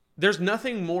there's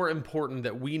nothing more important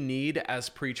that we need as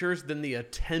preachers than the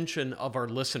attention of our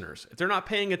listeners. If they're not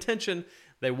paying attention,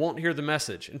 they won't hear the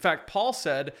message. In fact, Paul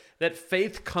said that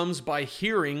faith comes by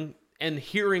hearing, and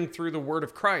hearing through the word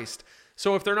of Christ.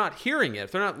 So if they're not hearing it,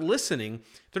 if they're not listening,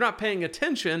 if they're not paying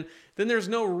attention, then there's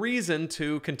no reason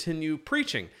to continue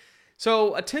preaching.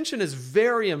 So attention is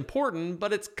very important,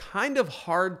 but it's kind of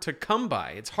hard to come by.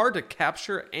 It's hard to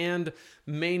capture and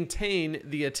maintain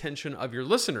the attention of your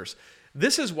listeners.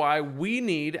 This is why we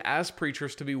need, as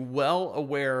preachers, to be well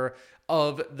aware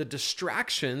of the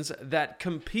distractions that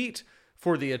compete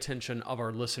for the attention of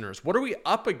our listeners. What are we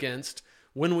up against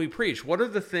when we preach? What are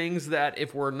the things that,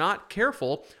 if we're not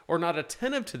careful or not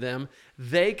attentive to them,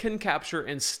 they can capture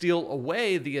and steal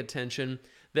away the attention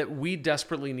that we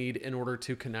desperately need in order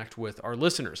to connect with our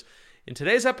listeners? In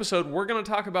today's episode, we're going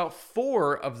to talk about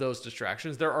 4 of those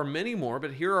distractions. There are many more,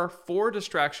 but here are 4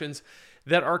 distractions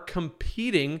that are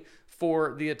competing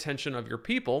for the attention of your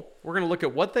people. We're going to look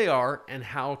at what they are and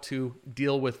how to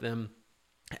deal with them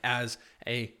as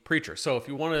a preacher. So if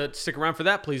you want to stick around for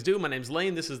that, please do. My name's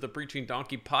Lane. This is the Preaching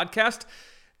Donkey Podcast.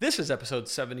 This is episode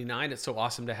 79. It's so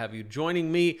awesome to have you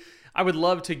joining me. I would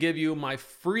love to give you my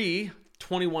free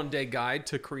 21-day guide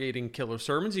to creating killer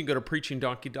sermons. You can go to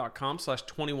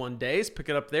preachingdonkey.com/21days. Pick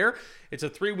it up there. It's a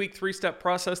 3-week, 3-step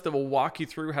process that will walk you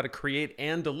through how to create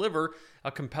and deliver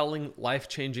a compelling,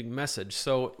 life-changing message.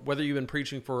 So whether you've been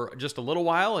preaching for just a little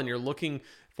while and you're looking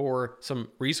for some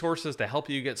resources to help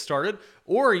you get started,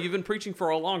 or you've been preaching for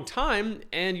a long time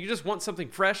and you just want something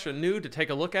fresh and new to take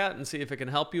a look at and see if it can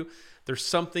help you, there's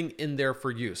something in there for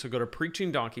you. So go to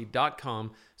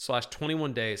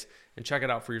preachingdonkey.com/21days and check it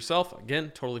out for yourself.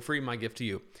 Again, totally free, my gift to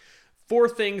you. 4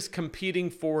 things competing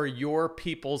for your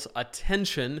people's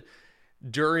attention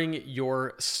during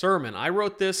your sermon. I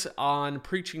wrote this on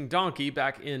Preaching Donkey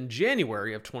back in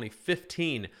January of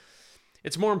 2015.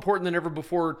 It's more important than ever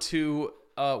before to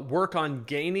work on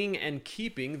gaining and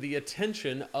keeping the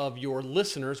attention of your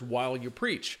listeners while you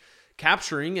preach.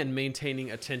 Capturing and maintaining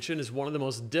attention is one of the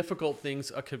most difficult things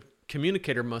a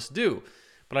communicator must do.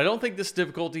 But I don't think this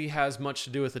difficulty has much to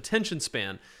do with attention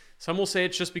span. Some will say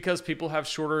it's just because people have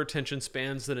shorter attention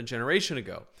spans than a generation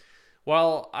ago.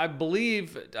 While I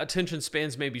believe attention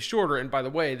spans may be shorter, and by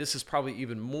the way, this is probably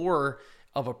even more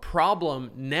of a problem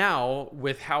now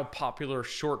with how popular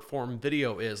short form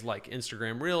video is, like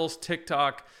Instagram Reels,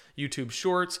 TikTok, YouTube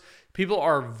Shorts. People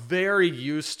are very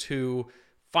used to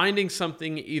finding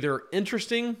something either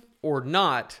interesting or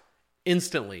not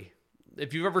instantly.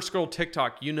 If you've ever scrolled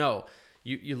TikTok, you know,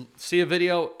 you see a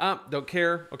video, don't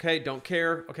care, okay, don't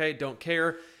care, okay, don't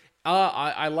care.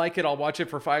 I like it, I'll watch it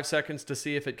for 5 seconds to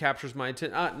see if it captures my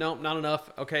attention. No, not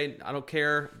enough, okay, I don't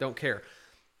care, don't care.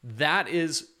 That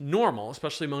is normal,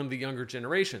 especially among the younger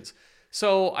generations.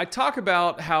 So I talk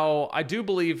about how I do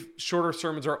believe shorter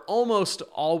sermons are almost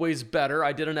always better.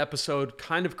 I did an episode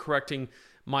kind of correcting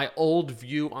my old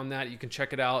view on that. You can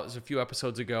check it out. It was a few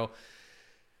episodes ago.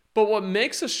 But what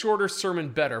makes a shorter sermon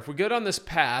better, if we go down this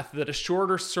path that a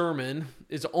shorter sermon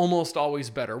is almost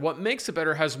always better, what makes it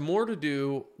better has more to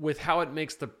do with how it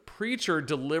makes the preacher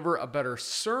deliver a better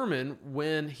sermon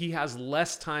when he has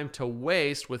less time to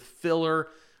waste with filler,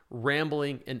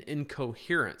 rambling, and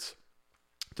incoherence.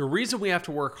 The reason we have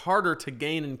to work harder to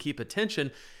gain and keep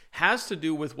attention has to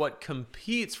do with what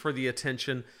competes for the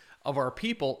attention of our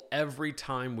people every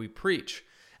time we preach.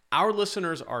 Our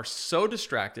listeners are so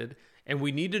distracted, and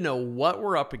we need to know what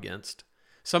we're up against.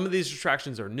 Some of these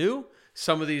distractions are new.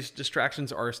 Some of these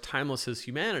distractions are as timeless as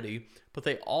humanity, but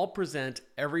they all present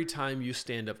every time you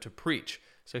stand up to preach.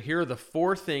 So here are the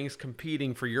 4 things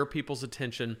competing for your people's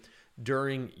attention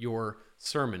during your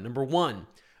sermon. Number 1,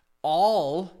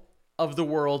 all of the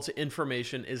world's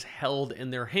information is held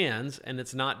in their hands, and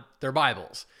it's not their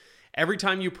Bibles. Every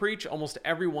time you preach, almost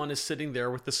everyone is sitting there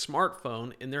with the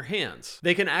smartphone in their hands.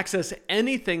 They can access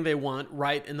anything they want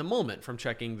right in the moment, from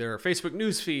checking their Facebook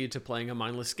newsfeed to playing a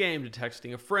mindless game to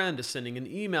texting a friend to sending an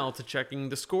email to checking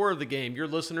the score of the game. Your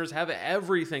listeners have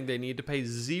everything they need to pay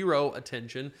zero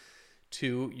attention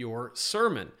to your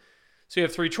sermon. So you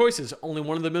have 3 choices. Only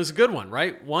one of them is a good one,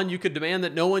 right? 1, you could demand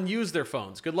that no one use their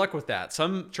phones. Good luck with that.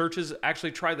 Some churches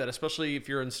actually try that, especially if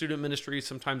you're in student ministry.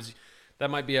 Sometimes that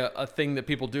might be a thing that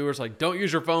people do. It's like, don't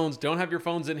use your phones. Don't have your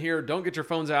phones in here. Don't get your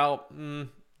phones out.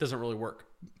 Doesn't really work.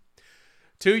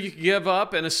 2, you can give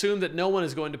up and assume that no one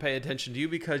is going to pay attention to you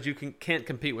because you can't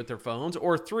compete with their phones.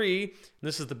 Or 3, and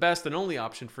this is the best and only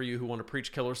option for you who want to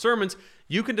preach killer sermons,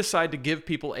 you can decide to give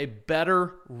people a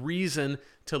better reason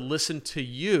to listen to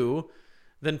you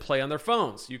than play on their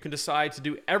phones. You can decide to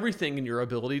do everything in your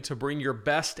ability to bring your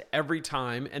best every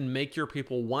time and make your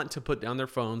people want to put down their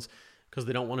phones because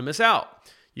they don't want to miss out.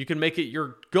 You can make it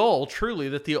your goal, truly,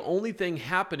 that the only thing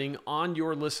happening on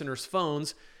your listeners'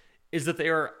 phones is that they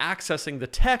are accessing the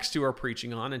text you are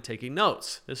preaching on and taking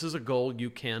notes. This is a goal you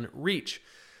can reach.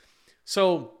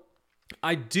 So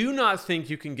I do not think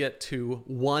you can get to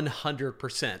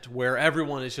 100% where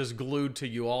everyone is just glued to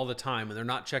you all the time and they're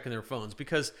not checking their phones,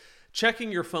 because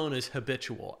checking your phone is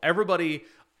habitual. Everybody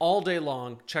all day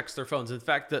long checks their phones. In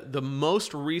fact, the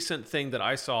most recent thing that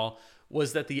I saw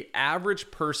was that the average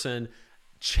person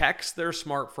checks their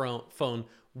smartphone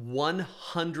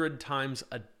 100 times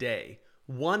a day.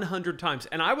 100 times.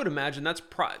 And I would imagine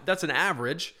that's an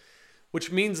average,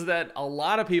 which means that a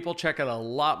lot of people check it a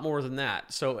lot more than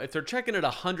that. So if they're checking it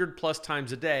 100 plus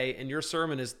times a day and your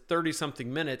sermon is 30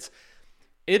 something minutes,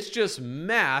 it's just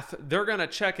math. They're going to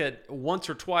check it once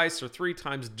or twice or 3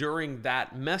 times during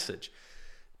that message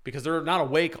because they're not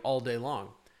awake all day long.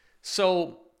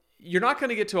 So you're not going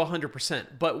to get to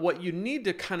 100%. But what you need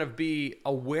to kind of be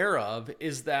aware of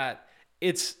is that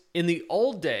it's in the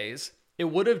old days, it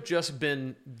would have just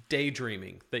been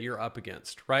daydreaming that you're up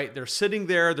against, right? They're sitting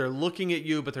there, they're looking at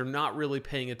you, but they're not really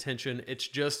paying attention. It's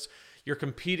just you're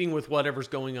competing with whatever's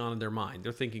going on in their mind.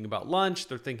 They're thinking about lunch,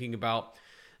 they're thinking about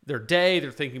their day,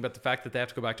 they're thinking about the fact that they have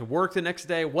to go back to work the next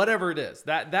day, whatever it is.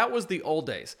 That was the old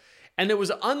days. And it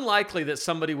was unlikely that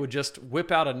somebody would just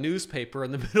whip out a newspaper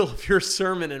in the middle of your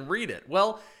sermon and read it.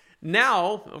 Well,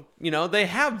 now, they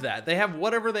have that. They have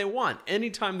whatever they want,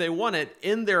 anytime they want it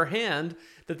in their hand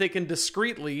that they can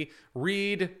discreetly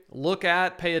read, look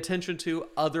at, pay attention to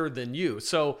other than you.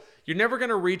 So you're never going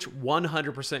to reach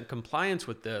 100% compliance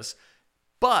with this,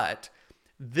 but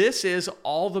this is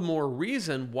all the more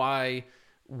reason why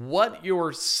what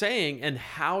you're saying and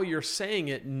how you're saying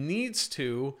it needs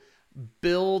to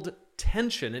build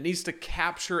tension. It needs to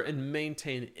capture and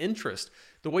maintain interest.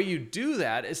 The way you do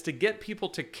that is to get people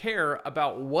to care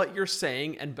about what you're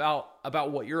saying and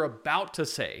about what you're about to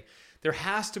say. There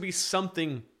has to be some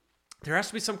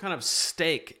kind of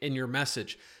stake in your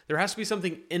message. There has to be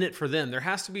something in it for them. There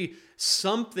has to be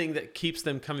something that keeps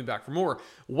them coming back for more.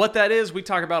 What that is, we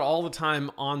talk about all the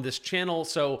time on this channel.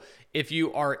 So if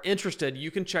you are interested,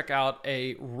 you can check out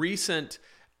a recent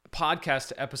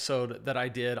podcast episode that I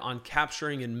did on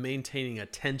capturing and maintaining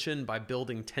attention by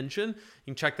building tension. You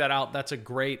can check that out. That's a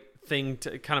great thing,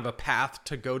 to kind of a path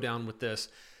to go down with this.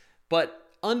 But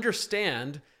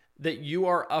understand that you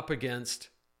are up against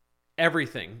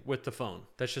everything with the phone.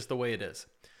 That's just the way it is.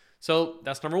 So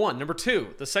that's number one. Number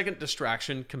two, the second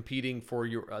distraction competing for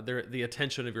the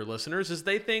attention of your listeners is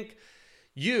they think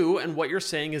you and what you're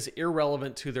saying is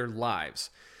irrelevant to their lives.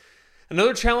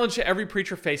 Another challenge every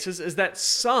preacher faces is that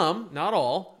some, not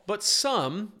all, but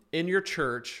some in your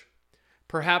church,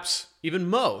 perhaps even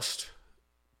most,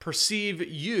 perceive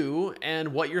you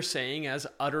and what you're saying as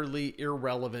utterly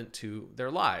irrelevant to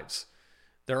their lives.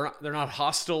 They're not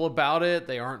hostile about it.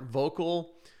 They aren't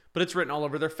vocal, but it's written all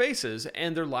over their faces,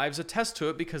 and their lives attest to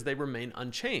it because they remain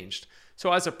unchanged.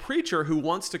 So as a preacher who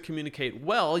wants to communicate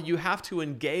well, you have to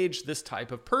engage this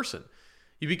type of person.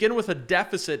 You begin with a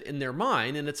deficit in their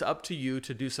mind, and it's up to you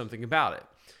to do something about it.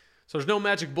 So there's no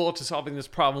magic bullet to solving this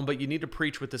problem, but you need to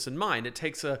preach with this in mind. It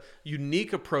takes a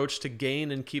unique approach to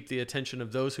gain and keep the attention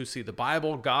of those who see the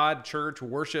Bible, God, church,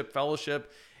 worship,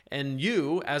 fellowship, and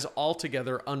you as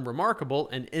altogether unremarkable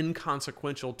and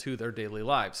inconsequential to their daily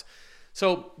lives.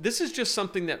 So this is just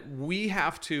something that we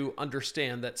have to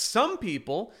understand, that some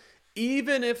people,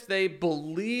 even if they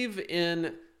believe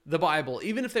in the Bible,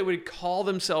 even if they would call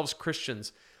themselves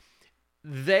Christians,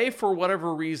 they, for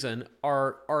whatever reason,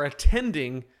 are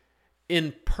attending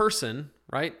in person,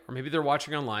 right? Or maybe they're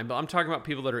watching online, but I'm talking about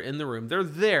people that are in the room. They're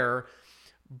there,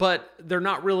 but they're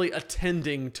not really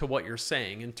attending to what you're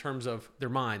saying in terms of their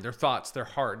mind, their thoughts, their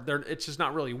heart. It's just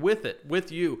not really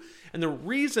with you. And the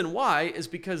reason why is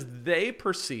because they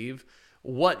perceive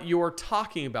what you're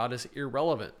talking about as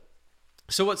irrelevant.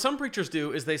 So what some preachers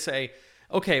do is they say,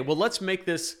 okay, well, let's make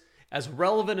this as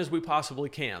relevant as we possibly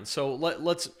can. So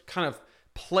let's kind of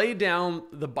play down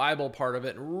the Bible part of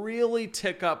it and really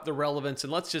tick up the relevance,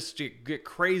 and let's just get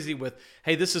crazy with,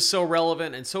 hey, this is so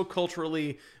relevant and so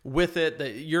culturally with it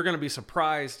that you're going to be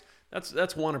surprised.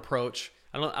 That's one approach.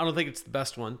 I don't think it's the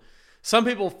best one. Some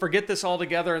people forget this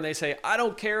altogether and they say, I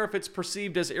don't care if it's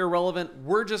perceived as irrelevant.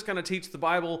 We're just going to teach the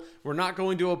Bible. We're not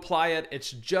going to apply it. It's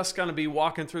just going to be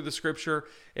walking through the scripture.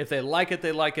 If they like it,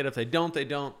 they like it. If they don't, they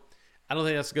don't. I don't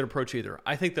think that's a good approach either.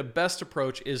 I think the best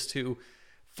approach is to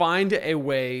find a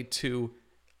way to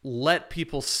let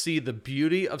people see the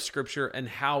beauty of scripture and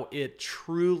how it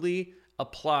truly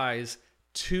applies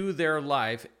to their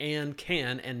life and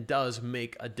can and does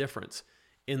make a difference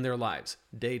in their lives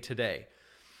day to day.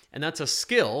 And that's a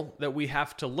skill that we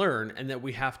have to learn, and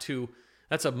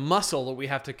that's a muscle that we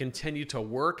have to continue to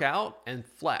work out and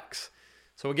flex.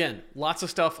 So again, lots of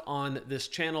stuff on this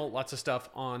channel, lots of stuff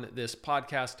on this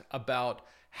podcast about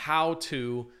how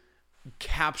to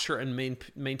capture and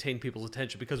maintain people's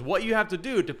attention. Because what you have to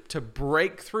do to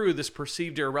break through this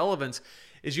perceived irrelevance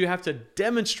is you have to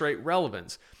demonstrate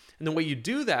relevance. And the way you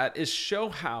do that is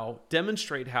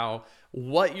demonstrate how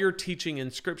what you're teaching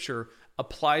in Scripture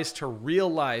applies to real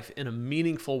life in a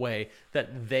meaningful way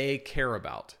that they care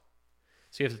about.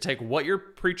 So you have to take what you're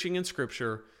preaching in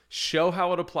Scripture, show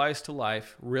how it applies to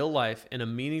life, real life, in a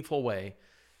meaningful way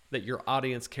that your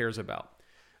audience cares about.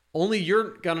 Only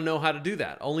you're going to know how to do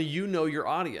that. Only you know your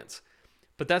audience.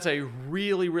 But that's a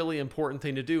really, really important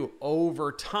thing to do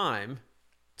over time,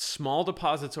 small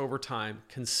deposits over time,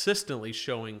 consistently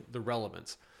showing the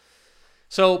relevance.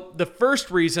 So the first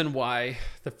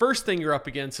thing you're up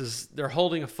against is they're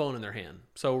holding a phone in their hand.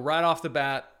 So right off the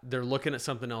bat, they're looking at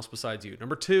something else besides you.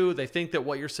 Number two, they think that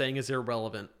what you're saying is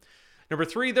irrelevant. Number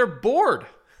three, they're bored.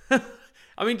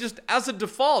 I mean, just as a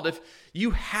default, if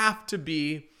you have to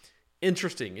be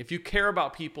interesting, if you care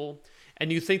about people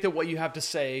and you think that what you have to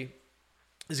say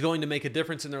is going to make a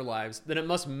difference in their lives, then it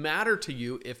must matter to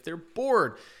you if they're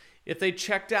bored. If they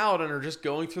checked out and are just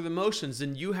going through the motions,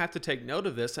 then you have to take note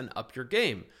of this and up your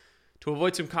game. To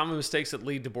avoid some common mistakes that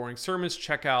lead to boring sermons,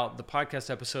 check out the podcast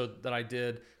episode that I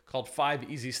did called 5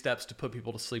 Easy Steps to Put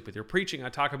People to Sleep with Your Preaching. I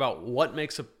talk about what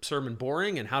makes a sermon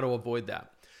boring and how to avoid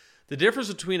that. The difference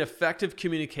between effective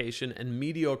communication and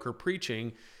mediocre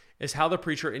preaching is how the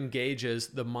preacher engages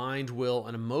the mind, will,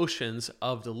 and emotions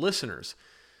of the listeners.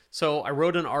 So I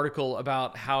wrote an article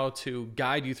about how to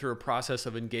guide you through a process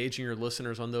of engaging your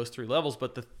listeners on those 3 levels.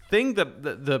 But the thing that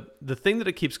the thing that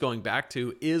it keeps going back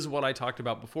to is what I talked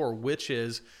about before, which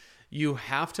is you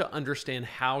have to understand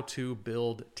how to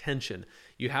build tension.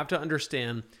 You have to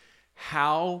understand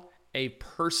how a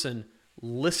person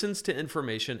listens to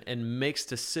information and makes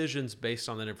decisions based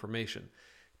on that information.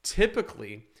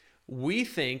 Typically, we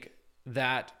think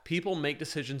that people make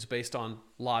decisions based on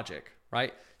logic,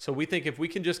 right? So we think if we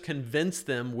can just convince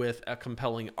them with a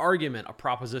compelling argument, a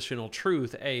propositional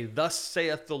truth, a thus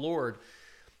saith the Lord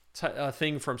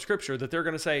thing from Scripture, that they're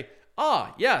going to say,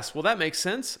 yes, well, that makes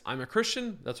sense. I'm a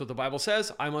Christian. That's what the Bible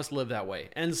says. I must live that way.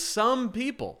 And some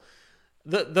people,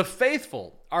 the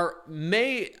faithful,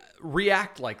 may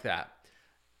react like that,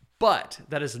 but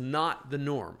that is not the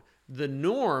norm. The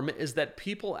norm is that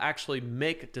people actually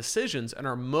make decisions and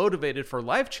are motivated for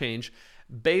life change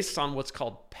based on what's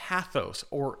called pathos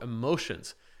or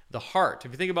emotions, the heart.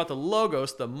 If you think about the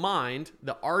logos, the mind,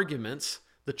 the arguments,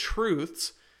 the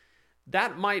truths,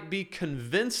 that might be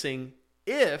convincing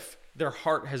if their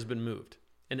heart has been moved.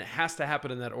 And it has to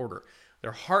happen in that order.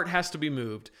 Their heart has to be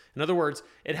moved. In other words,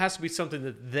 it has to be something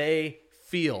that they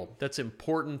feel, that's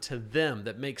important to them,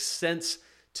 that makes sense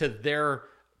to their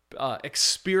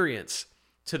experience,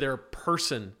 to their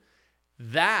person.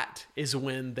 That is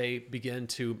when they begin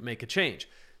to make a change.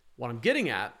 What I'm getting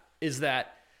at is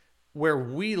that where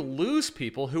we lose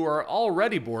people who are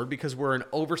already bored because we're an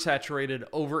oversaturated,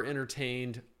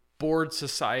 over-entertained, bored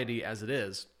society as it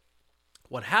is,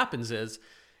 what happens is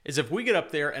if we get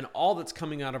up there and all that's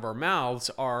coming out of our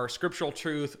mouths are scriptural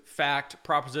truth, fact,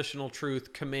 propositional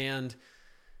truth, command,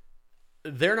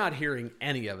 they're not hearing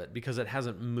any of it because it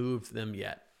hasn't moved them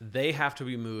yet. They have to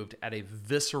be moved at a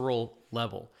visceral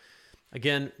level.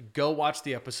 Again, go watch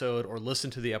the episode or listen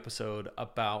to the episode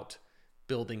about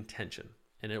building tension,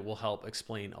 and it will help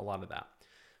explain a lot of that.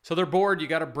 So they're bored. You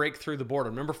got to break through the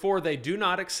boredom. Number 4, they do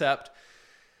not accept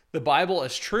the Bible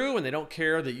as true, and they don't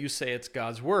care that you say it's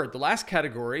God's word. The last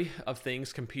category of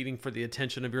things competing for the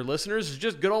attention of your listeners is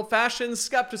just good old-fashioned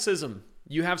skepticism.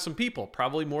 You have some people,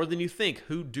 probably more than you think,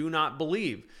 who do not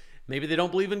believe. Maybe they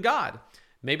don't believe in God.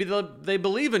 Maybe they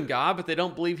believe in God, but they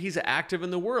don't believe he's active in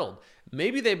the world.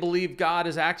 Maybe they believe God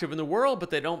is active in the world,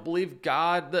 but they don't believe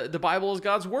the Bible is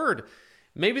God's word.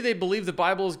 Maybe they believe the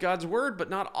Bible is God's word, but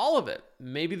not all of it.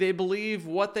 Maybe they believe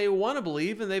what they want to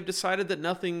believe, and they've decided that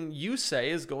nothing you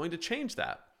say is going to change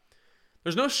that.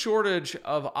 There's no shortage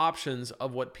of options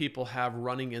of what people have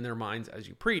running in their minds as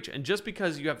you preach. And just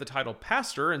because you have the title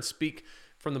pastor and speak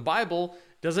from the Bible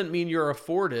doesn't mean you're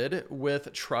afforded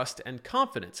with trust and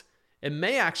confidence. It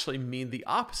may actually mean the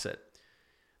opposite,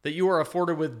 that you are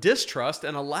afforded with distrust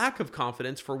and a lack of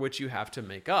confidence for which you have to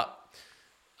make up.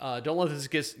 Don't let this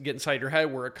get inside your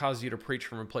head where it causes you to preach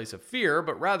from a place of fear,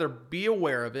 but rather be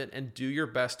aware of it and do your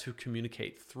best to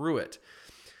communicate through it.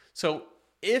 So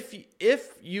if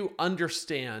you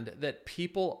understand that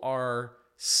people are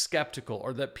skeptical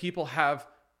or that people have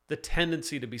the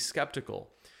tendency to be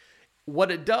skeptical,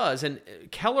 what it does, and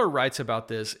Keller writes about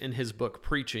this in his book,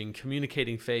 Preaching,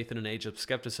 Communicating Faith in an Age of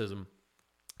Skepticism.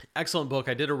 Excellent book.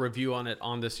 I did a review on it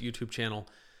on this YouTube channel.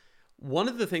 One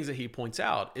of the things that he points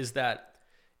out is that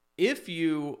if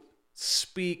you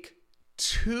speak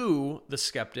to the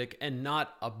skeptic and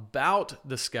not about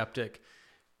the skeptic,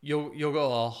 you'll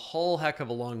go a whole heck of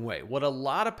a long way. What a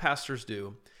lot of pastors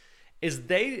do is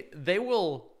they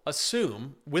will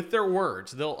assume with their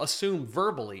words, they'll assume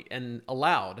verbally and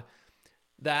aloud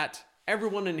that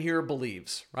everyone in here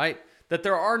believes, right? That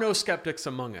there are no skeptics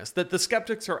among us, that the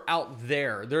skeptics are out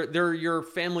there. They're your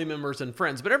family members and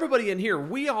friends, but everybody in here,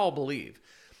 we all believe.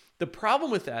 The problem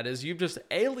with that is you've just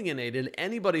alienated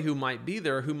anybody who might be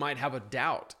there who might have a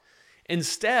doubt.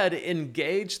 Instead,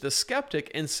 engage the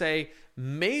skeptic and say,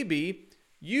 maybe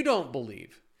you don't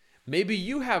believe. Maybe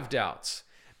you have doubts.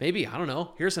 Maybe, I don't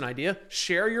know, here's an idea.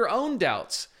 Share your own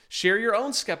doubts. Share your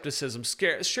own skepticism.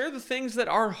 Share the things that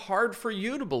are hard for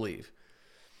you to believe.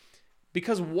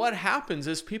 Because what happens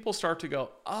is people start to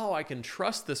go, oh, I can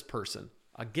trust this person.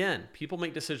 Again, people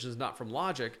make decisions not from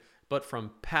logic, but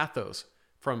from pathos,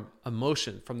 from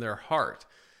emotion, from their heart.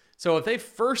 So if they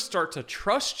first start to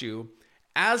trust you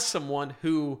as someone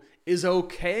who is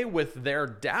okay with their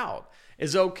doubt,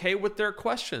 is okay with their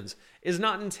questions, is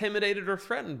not intimidated or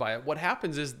threatened by it, what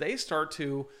happens is they start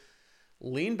to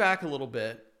lean back a little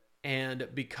bit and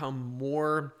become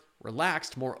more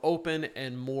relaxed, more open,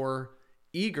 and more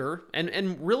eager,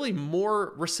 and really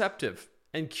more receptive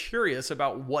and curious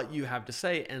about what you have to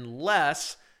say and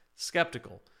less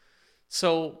skeptical.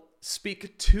 So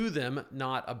speak to them,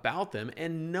 not about them,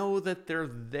 and know that they're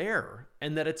there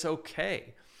and that it's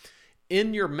okay.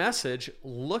 In your message,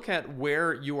 look at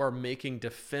where you are making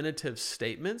definitive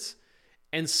statements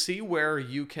and see where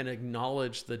you can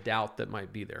acknowledge the doubt that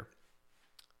might be there.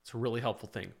 It's a really helpful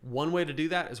thing. One way to do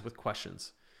that is with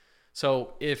questions.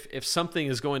 So if something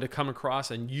is going to come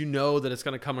across and you know that it's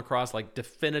going to come across like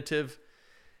definitive,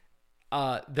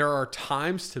 there are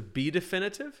times to be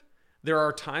definitive. There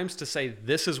are times to say,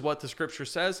 this is what the scripture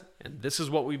says, and this is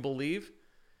what we believe.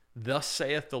 Thus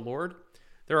saith the Lord.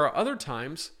 There are other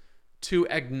times to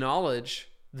acknowledge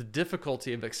the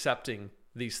difficulty of accepting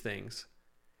these things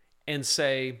and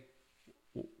say,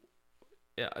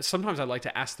 sometimes I like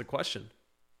to ask the question,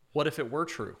 what if it were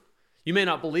true? You may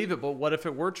not believe it, but what if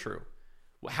it were true?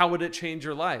 How would it change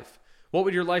your life? What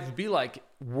would your life be like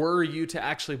were you to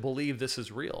actually believe this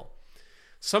is real?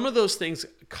 Some of those things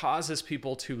causes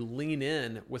people to lean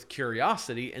in with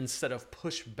curiosity instead of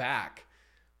push back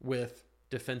with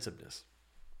defensiveness.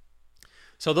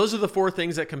 So those are the 4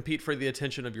 things that compete for the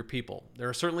attention of your people. There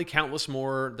are certainly countless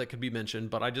more that could be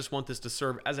mentioned, but I just want this to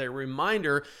serve as a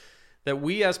reminder that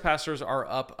we as pastors are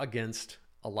up against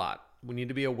a lot. We need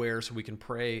to be aware so we can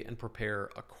pray and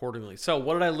prepare accordingly. So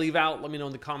what did I leave out? Let me know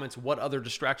in the comments what other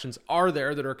distractions are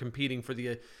there that are competing for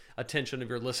the attention of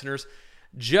your listeners.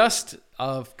 Just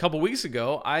a couple weeks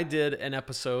ago, I did an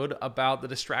episode about the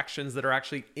distractions that are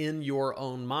actually in your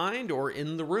own mind or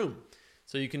in the room.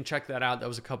 So you can check that out. That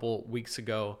was a couple weeks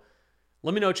ago.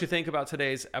 Let me know what you think about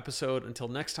today's episode. Until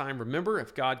next time, remember,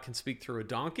 if God can speak through a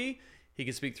donkey, he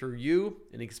can speak through you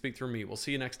and he can speak through me. We'll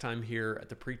see you next time here at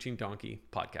the Preaching Donkey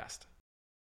podcast.